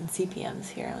CNMs and CPMs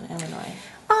here in Illinois?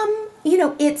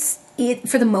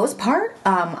 For the most part,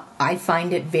 I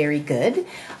find it very good.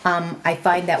 I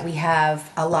find that we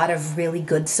have a lot of really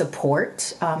good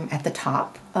support at the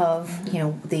top of,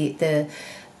 the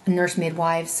nurse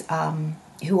midwives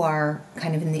who are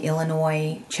kind of in the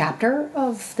Illinois chapter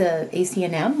of the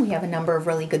ACNM. We have a number of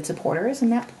really good supporters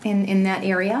in that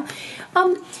area.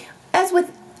 As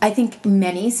with, I think,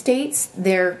 many states,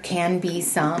 there can be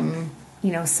some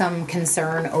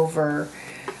concern over.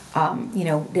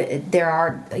 There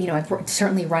are, I've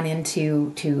certainly run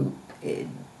into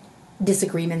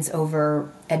disagreements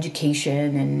over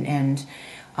education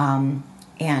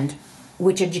and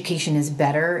which education is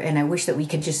better. And I wish that we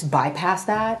could just bypass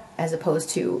that as opposed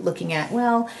to looking at,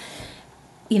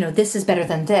 this is better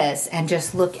than this, and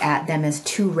just look at them as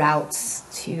two routes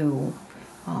to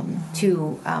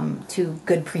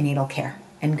good prenatal care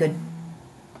and good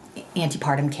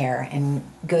antepartum care and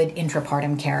good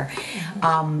intrapartum care,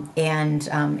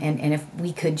 and if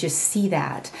we could just see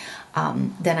that,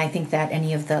 then I think that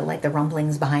any of the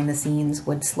rumblings behind the scenes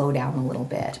would slow down a little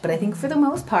bit. But I think for the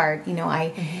most part,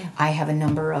 I have a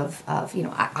number of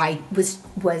I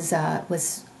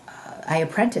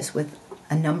apprenticed with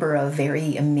a number of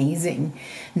very amazing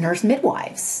nurse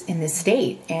midwives in this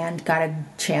state and got a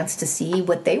chance to see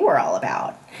what they were all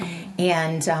about.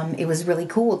 And it was really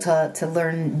cool to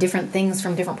learn different things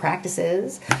from different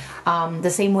practices, the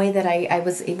same way that I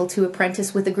was able to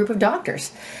apprentice with a group of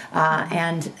doctors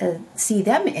and see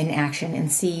them in action and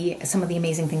see some of the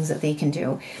amazing things that they can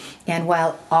do. And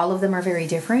while all of them are very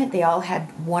different, they all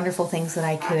had wonderful things that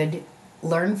I could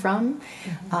learn from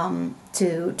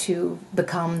to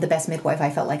become the best midwife I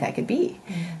felt like I could be.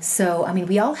 So,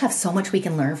 we all have so much we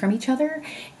can learn from each other,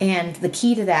 and the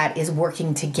key to that is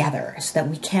working together so that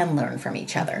we can learn from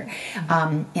each other.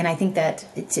 And I think that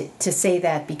to say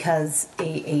that because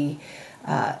any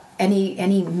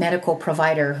medical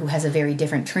provider who has a very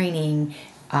different training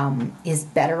is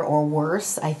better or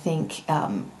worse, I think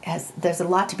there's a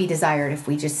lot to be desired if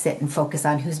we just sit and focus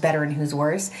on who's better and who's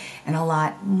worse, and a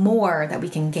lot more that we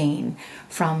can gain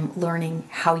from learning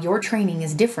how your training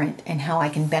is different and how I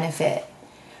can benefit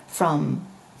from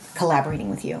collaborating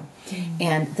with you.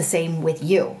 And the same with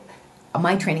you.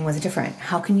 My training was different.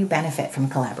 How can you benefit from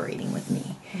collaborating with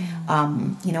me?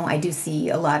 I do see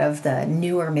a lot of the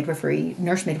newer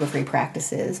nurse midwifery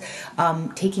practices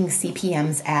taking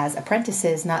CPMs as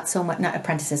apprentices, not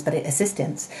apprentices, but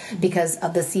assistants, because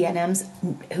of the CNMs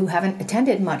who haven't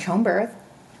attended much home birth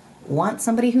want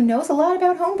somebody who knows a lot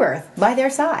about home birth by their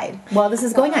side while this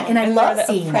is going on. And I love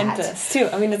seeing apprentice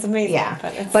that. Too. It's amazing. Yeah.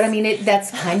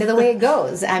 That's kind of the way it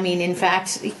goes. In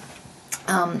fact,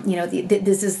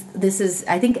 this is,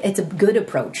 I think it's a good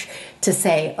approach to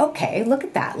say, okay, look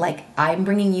at that. I'm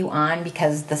bringing you on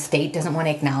because the state doesn't want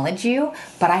to acknowledge you,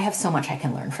 but I have so much I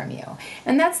can learn from you.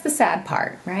 And that's the sad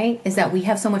part, right? Is that we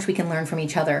have so much we can learn from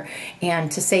each other. And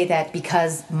to say that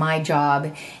because my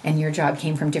job and your job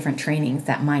came from different trainings,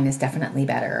 that mine is definitely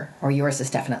better or yours is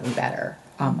definitely better,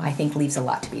 I think leaves a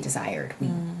lot to be desired.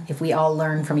 If we all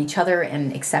learn from each other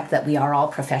and accept that we are all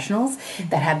professionals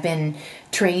that have been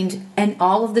trained, and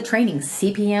all of the trainings,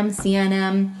 CPM,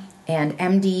 CNM, and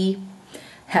MD,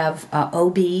 have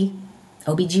OBGYNs,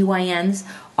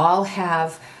 all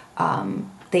have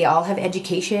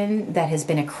education that has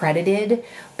been accredited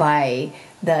by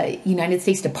the United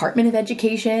States Department of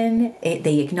Education.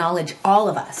 They acknowledge all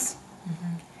of us.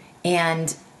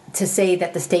 And to say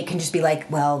that the state can just be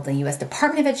like, well, the U.S.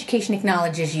 Department of Education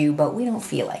acknowledges you, but we don't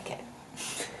feel like it,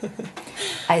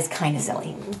 is kind of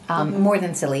silly. More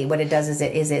than silly, what it does is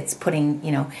it's putting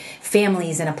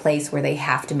families in a place where they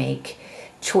have to make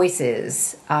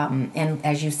choices. And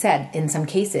as you said, in some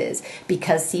cases,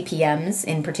 because CPMs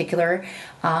in particular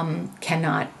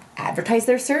cannot advertise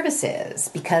their services,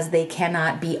 because they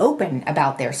cannot be open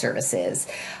about their services,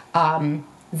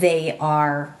 there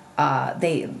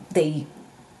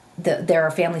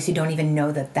are families who don't even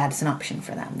know that that's an option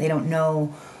for them. They don't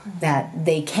know that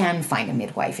they can find a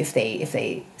midwife if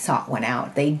they sought one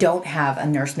out. They don't have a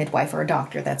nurse midwife or a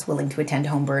doctor that's willing to attend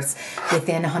home births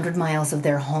within 100 miles of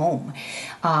their home.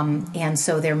 And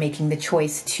so they're making the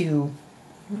choice to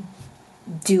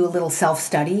do a little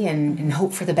self-study and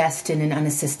hope for the best in an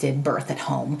unassisted birth at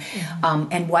home.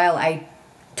 And while I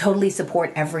totally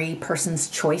support every person's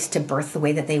choice to birth the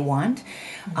way that they want,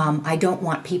 I don't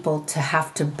want people to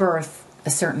have to birth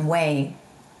a certain way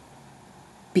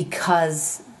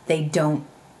because they don't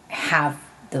have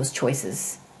those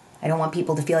choices. I don't want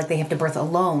people to feel like they have to birth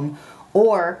alone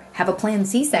or have a planned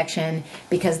C-section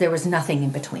because there was nothing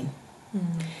in between.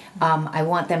 I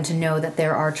want them to know that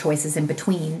there are choices in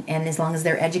between, and as long as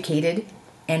they're educated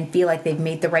and feel like they've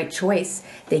made the right choice,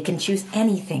 they can choose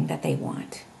anything that they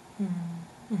want.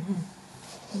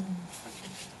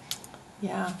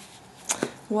 Yeah.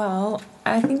 Well,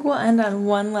 I think we'll end on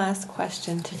one last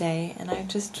question today, and I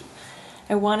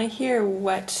want to hear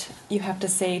what you have to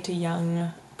say to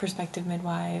young prospective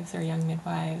midwives or young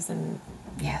midwives, and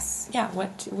Yes.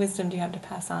 what wisdom do you have to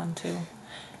pass on to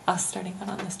us starting out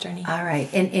on this journey? All right.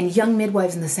 And young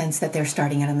midwives in the sense that they're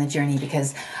starting out on the journey,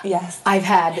 because Yes. I've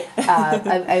had,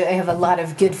 I have a lot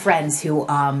of good friends who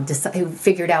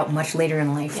figured out much later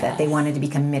in life that they wanted to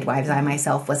become midwives. I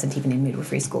myself wasn't even in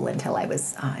midwifery school until I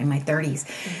was in my 30s.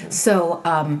 So,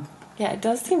 yeah, it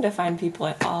does seem to find people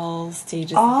at all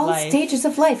stages of all life. stages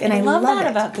of life, and I love love that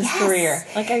it about this career.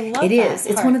 Like, I love it is.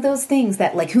 that It's part. one of those things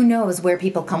that, like, who knows where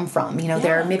people come from. You know,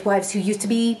 there are midwives who used to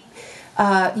be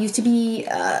CPAs,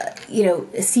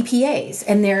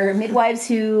 and there are midwives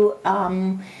who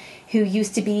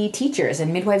used to be teachers,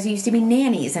 and midwives who used to be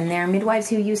nannies, and there are midwives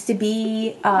who used to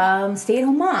be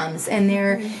stay-at-home moms, and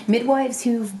there are midwives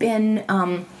who've been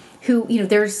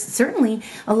there's certainly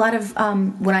a lot of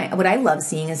what I love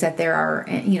seeing is that there are,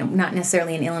 not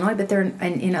necessarily in Illinois, but there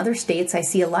in other states, I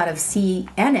see a lot of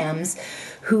CNMs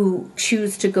who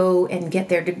choose to go and get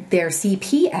their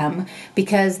CPM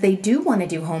because they do want to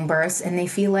do home births, and they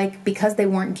feel like because they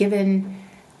weren't given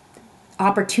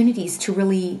opportunities to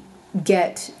really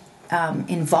get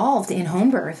involved in home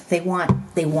birth, they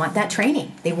want that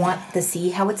training. They want to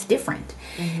see how it's different,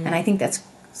 and I think that's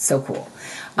so cool.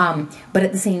 But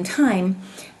at the same time,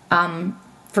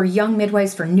 for young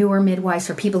midwives, for newer midwives,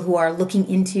 for people who are looking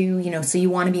into, so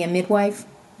you want to be a midwife,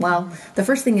 well, the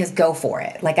first thing is go for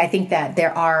it. Like, I think that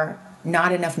there are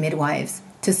not enough midwives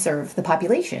to serve the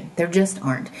population. There just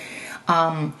aren't.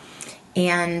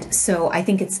 And so I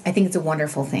think it's a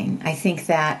wonderful thing. I think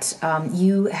that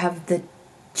you have the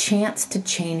chance to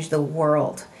change the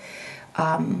world.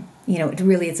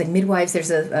 It's like midwives.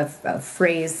 There's a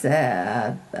phrase,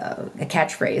 a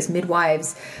catchphrase.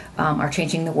 Midwives are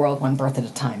changing the world one birth at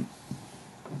a time,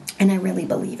 and I really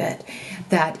believe it.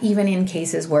 That even in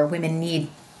cases where women need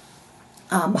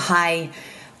high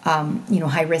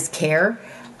risk care,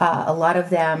 a lot of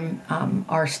them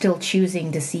are still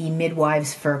choosing to see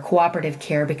midwives for cooperative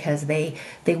care because they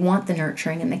want the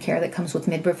nurturing and the care that comes with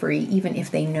midwifery, even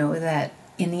if they know that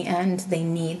in the end they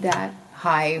need that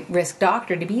high-risk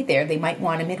doctor to be there. They might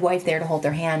want a midwife there to hold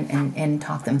their hand and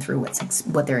talk them through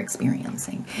what they're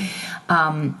experiencing.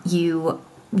 You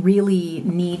really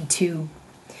need to,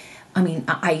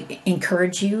 I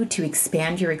encourage you to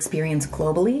expand your experience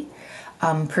globally,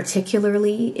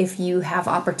 particularly if you have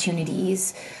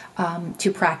opportunities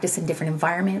to practice in different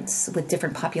environments with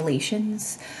different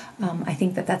populations. I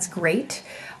think that that's great.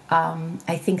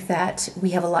 I think that we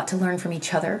have a lot to learn from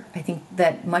each other. I think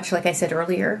that, much like I said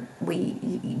earlier,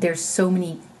 there's so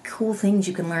many cool things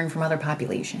you can learn from other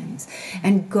populations,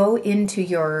 and go into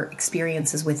your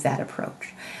experiences with that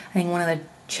approach. I think one of the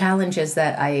challenges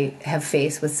that I have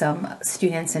faced with some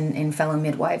students and fellow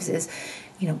midwives is,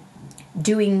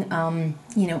 doing,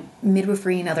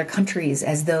 midwifery in other countries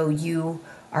as though you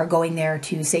are going there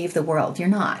to save the world. You're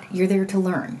not. You're there to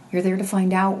learn. You're there to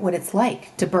find out what it's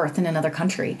like to birth in another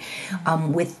country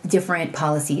with different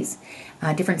policies,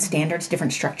 different standards,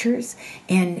 different structures,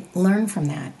 and learn from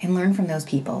that, and learn from those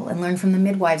people, and learn from the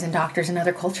midwives and doctors in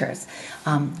other cultures.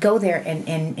 Go there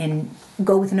and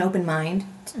go with an open mind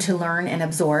to learn and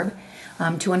absorb,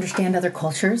 to understand other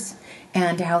cultures,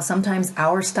 and how sometimes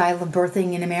our style of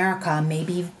birthing in America may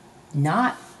be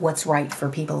not what's right for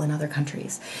people in other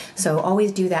countries. So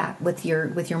always do that with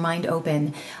your mind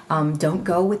open. Don't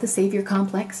go with the savior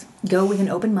complex. Go with an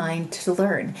open mind to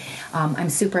learn. I'm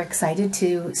super excited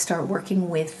to start working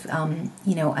with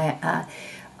a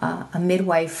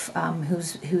midwife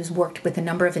who's worked with a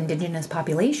number of indigenous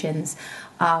populations,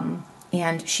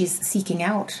 and she's seeking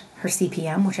out her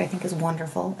CPM, which I think is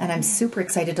wonderful, and I'm super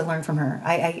excited to learn from her.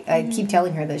 I keep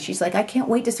telling her that. She's like, I can't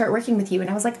wait to start working with you, and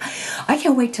I was like, I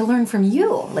can't wait to learn from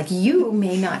you. Like, you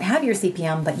may not have your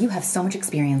CPM, but you have so much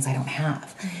experience I don't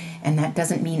have, and that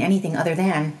doesn't mean anything other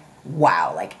than,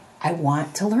 wow, like, I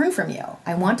want to learn from you.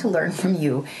 I want to learn from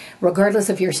you, regardless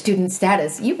of your student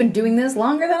status. You've been doing this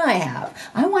longer than I have.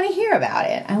 I want to hear about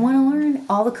it. I want to learn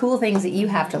all the cool things that you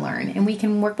have to learn, and we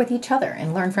can work with each other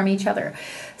and learn from each other.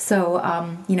 So,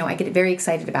 I get very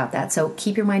excited about that. So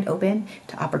keep your mind open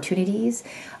to opportunities.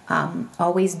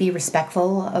 Always be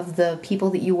respectful of the people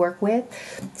that you work with.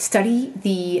 Study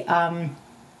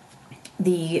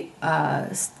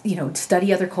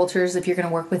study other cultures if you're going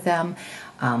to work with them,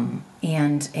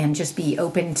 and just be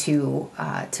open to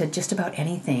just about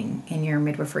anything in your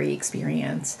midwifery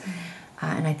experience.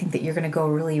 And I think that you're going to go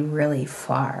really, really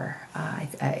far. I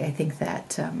think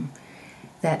that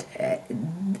I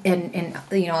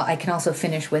can also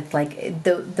finish with like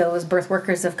those birth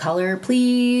workers of color.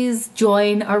 Please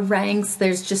join our ranks.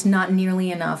 There's just not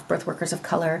nearly enough birth workers of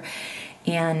color,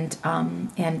 and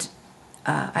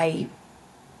I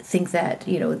think that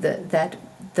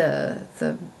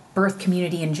the birth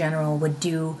community in general would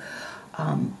do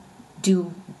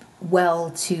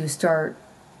well to start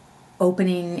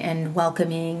opening and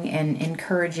welcoming and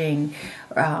encouraging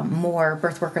more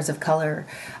birth workers of color,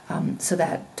 so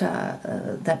that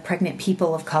that pregnant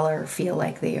people of color feel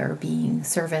like they are being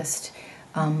serviced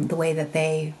the way that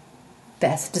they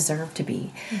best deserve to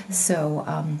be.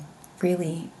 So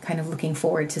really kind of looking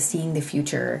forward to seeing the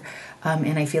future,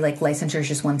 and I feel like licensure is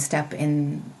just one step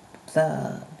in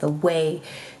the way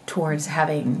towards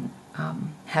having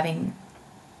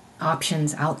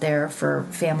options out there for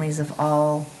families of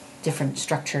all different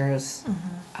structures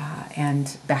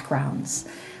and backgrounds,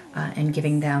 and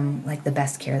giving them like the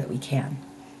best care that we can.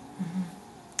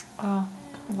 Oh,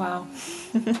 wow.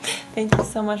 Thank you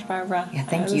so much, Barbara. Yeah,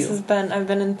 thank you. I've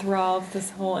been enthralled with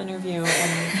this whole interview,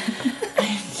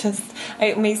 and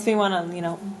it makes me want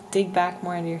to, dig back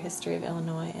more into your history of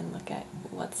Illinois and look at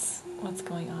what's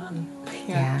going on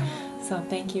here. Yeah. So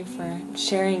thank you for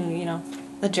sharing,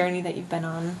 the journey that you've been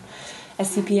on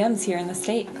as CPMs here in the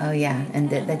state. Oh yeah,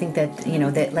 and I think that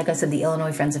that, like I said, the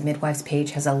Illinois Friends of Midwives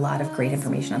page has a lot of great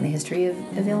information on the history of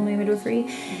Illinois midwifery,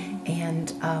 and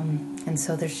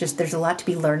so there's a lot to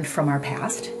be learned from our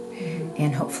past,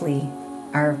 and hopefully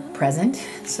our present,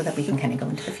 so that we can kind of go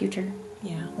into the future.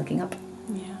 Yeah, looking up.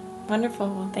 Yeah, wonderful.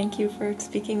 Well, thank you for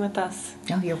speaking with us.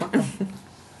 Oh, you're welcome.